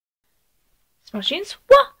Smoshins,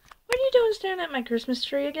 what? What are you doing staring at my Christmas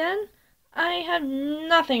tree again? I have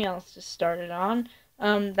nothing else to start it on,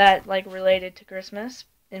 that, related to Christmas.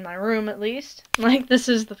 In my room, at least. This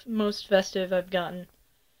is the most festive I've gotten.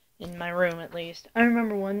 In my room, at least. I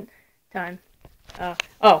remember one time.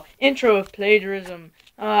 Intro of plagiarism.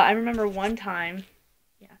 I remember one time,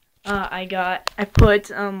 I put,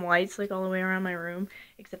 lights, all the way around my room,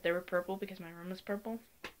 except they were purple because my room was purple.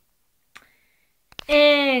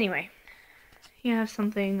 Anyway. You have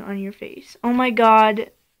something on your face. Oh my god,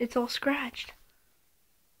 it's all scratched.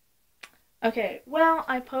 Okay, well,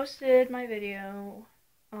 I posted my video,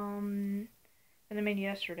 that I made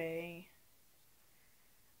yesterday.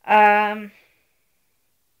 So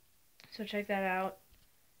check that out.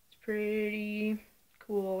 It's pretty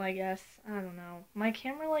cool, I guess. I don't know. My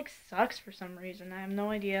camera, sucks for some reason. I have no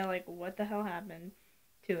idea, what the hell happened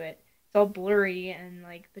to it. It's all blurry, and,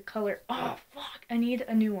 the color... Oh, fuck! I need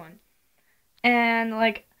a new one. And,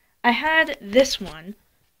 I had this one.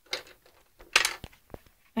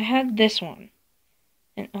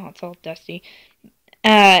 And, oh, it's all dusty.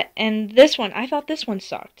 And this one, I thought this one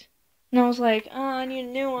sucked. And I was like, oh, I need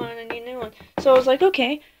a new one. So I was like,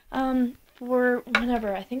 okay, for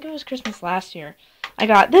whatever, I think it was Christmas last year, I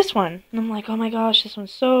got this one. And I'm like, oh my gosh, this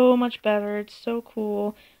one's so much better. It's so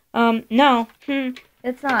cool. No,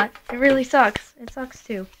 it's not. It really sucks. It sucks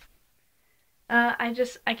too.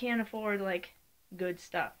 I can't afford, good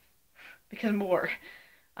stuff. Because I'm poor.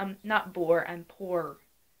 I'm not poor, I'm poor.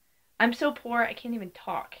 I'm so poor, I can't even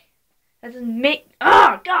talk. That doesn't make...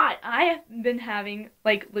 Oh, God! I have been having,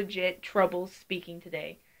 legit trouble speaking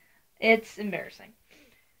today. It's embarrassing.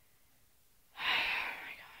 Oh,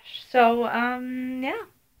 my gosh. So, yeah.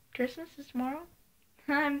 Christmas is tomorrow.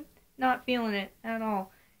 I'm not feeling it at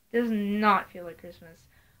all. It does not feel like Christmas.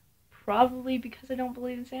 Probably because I don't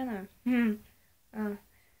believe in Santa. And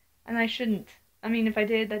I shouldn't. I mean, if I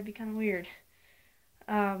did, that'd be kind of weird.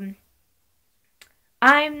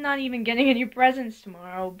 I'm not even getting any presents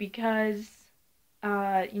tomorrow because,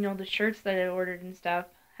 the shirts that I ordered and stuff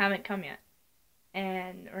haven't come yet.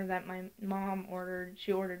 Or that my mom ordered,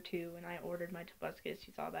 she ordered 2, and I ordered my Tobuscus,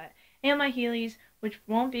 you saw that. And my Heelys, which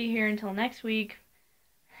won't be here until next week.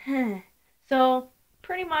 So,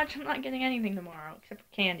 pretty much I'm not getting anything tomorrow, except for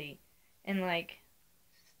candy. And,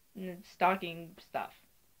 stocking stuff.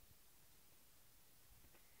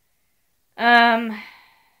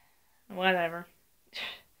 Whatever.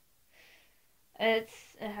 It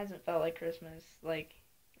hasn't felt like Christmas.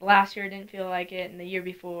 Last year I didn't feel like it, and the year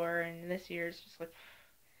before, and this year it's just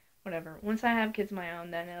whatever. Once I have kids of my own,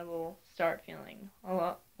 then it will start feeling a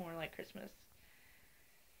lot more like Christmas.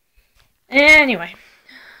 Anyway.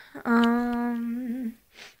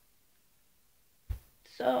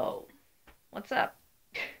 So, what's up?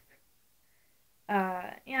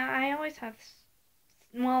 Yeah, I always have...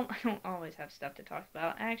 Well, I don't always have stuff to talk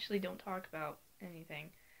about. I actually don't talk about anything.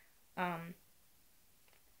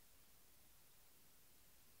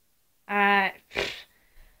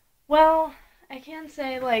 Well, I can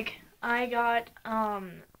say, I got,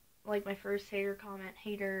 my first hater, I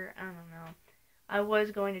don't know. I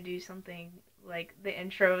was going to do something, the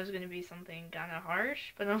intro was going to be something kind of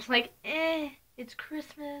harsh, but I was like, it's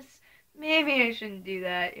Christmas. Maybe I shouldn't do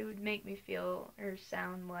that. It would make me feel, or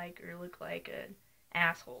sound like, or look like an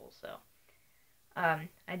asshole, so, I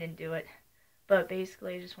didn't do it. But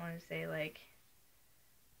basically, I just wanted to say,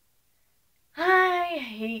 I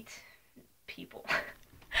hate people.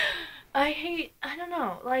 I don't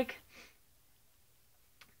know,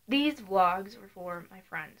 these vlogs were for my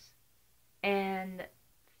friends and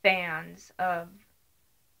fans of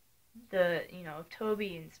the, of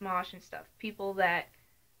Toby and Smosh and stuff. People that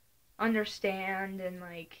understand and,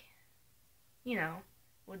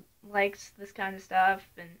 would likes this kind of stuff,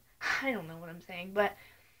 and I don't know what I'm saying, but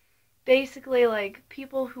basically,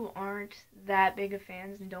 people who aren't that big of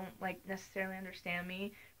fans and don't, necessarily understand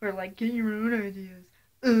me, who are get your own ideas.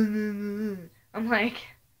 I'm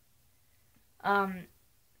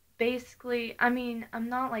basically, I mean, I'm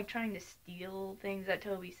not, trying to steal things that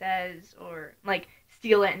Toby says, or,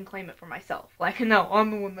 steal it and claim it for myself. No,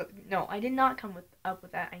 I'm the one that, no, I did not come up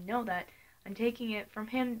with that. I know that. I'm taking it from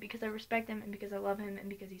him because I respect him, and because I love him, and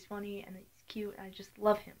because he's funny, and he's cute, and I just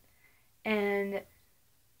love him. And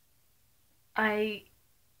I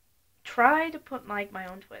try to put, my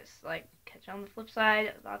own twists, catch on the flip side.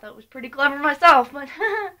 I thought that was pretty clever myself, but,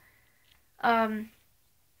 I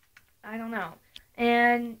don't know.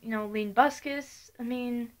 And, Leenbuscus, I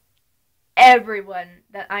mean, everyone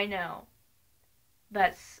that I know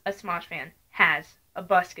that's a Smosh fan has a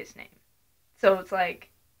Buscus name. So it's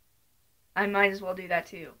I might as well do that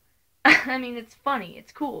too. I mean, it's funny,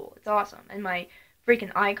 it's cool, it's awesome, and my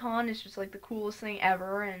freaking icon is just like the coolest thing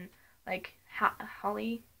ever, and like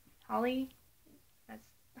Holly, that's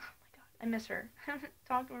oh my god, I miss her. I haven't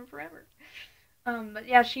talked to her forever. But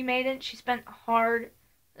yeah, she made it. She spent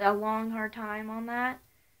a long, hard time on that,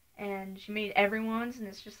 and she made everyone's, and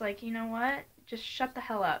it's just like, you know what? Just shut the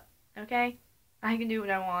hell up, okay? I can do what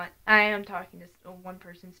I want. I am talking to one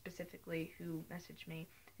person specifically who messaged me,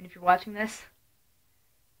 and if you're watching this,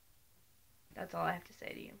 that's all I have to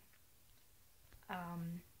say to you.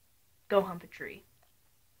 Go hump a tree.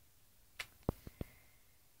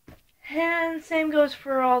 And same goes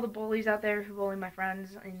for all the bullies out there who bully my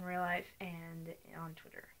friends in real life and on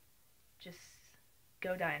Twitter. Just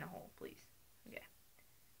go die in a hole, please. Okay.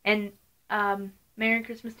 And Merry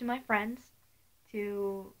Christmas to my friends,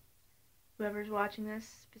 to whoever's watching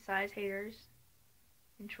this, besides haters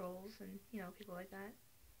and trolls and, you know, people like that.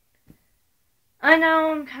 I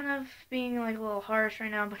know I'm kind of being like a little harsh right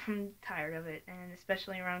now, but I'm tired of it, and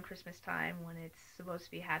especially around Christmas time when it's supposed to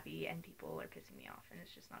be happy and people are pissing me off, and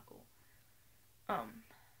it's just not cool. Yep.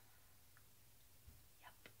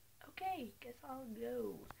 Okay, guess I'll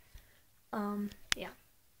go. Yeah.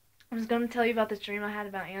 I was gonna tell you about this dream I had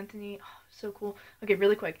about Anthony. Oh, so cool. Okay,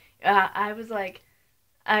 really quick. I was like,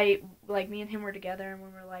 me and him were together, and we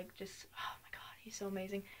were like, just, oh my god, he's so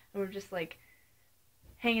amazing. And we were just like,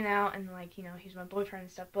 hanging out, and like, you know, he's my boyfriend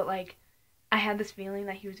and stuff, but like, I had this feeling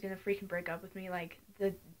that he was gonna freaking break up with me like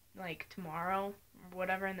tomorrow or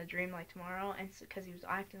whatever in the dream, like tomorrow, and because he was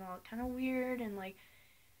acting all kind of weird, and like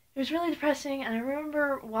it was really depressing. And I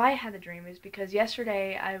remember why I had the dream is because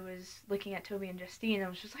yesterday I was looking at Toby and Justine, and I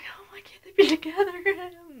was just like, oh, why can't they be together?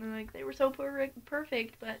 And like, they were so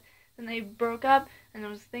perfect, but then they broke up, and I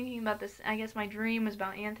was thinking about this. I guess my dream was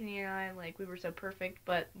about Anthony and I, like, we were so perfect,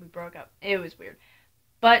 but we broke up. It was weird.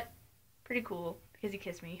 But pretty cool because he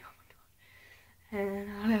kissed me. Oh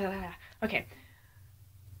my god. Okay.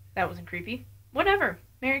 That wasn't creepy. Whatever.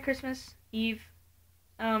 Merry Christmas, Eve.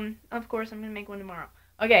 Of course I'm gonna make one tomorrow.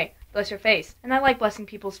 Okay, bless your face. And I like blessing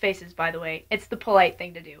people's faces, by the way. It's the polite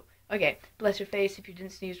thing to do. Okay, bless your face. If you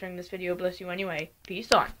didn't sneeze during this video, bless you anyway.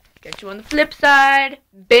 Peace on. Catch you on the flip side,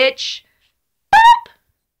 bitch. Boop!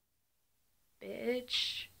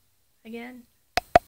 Bitch. Again.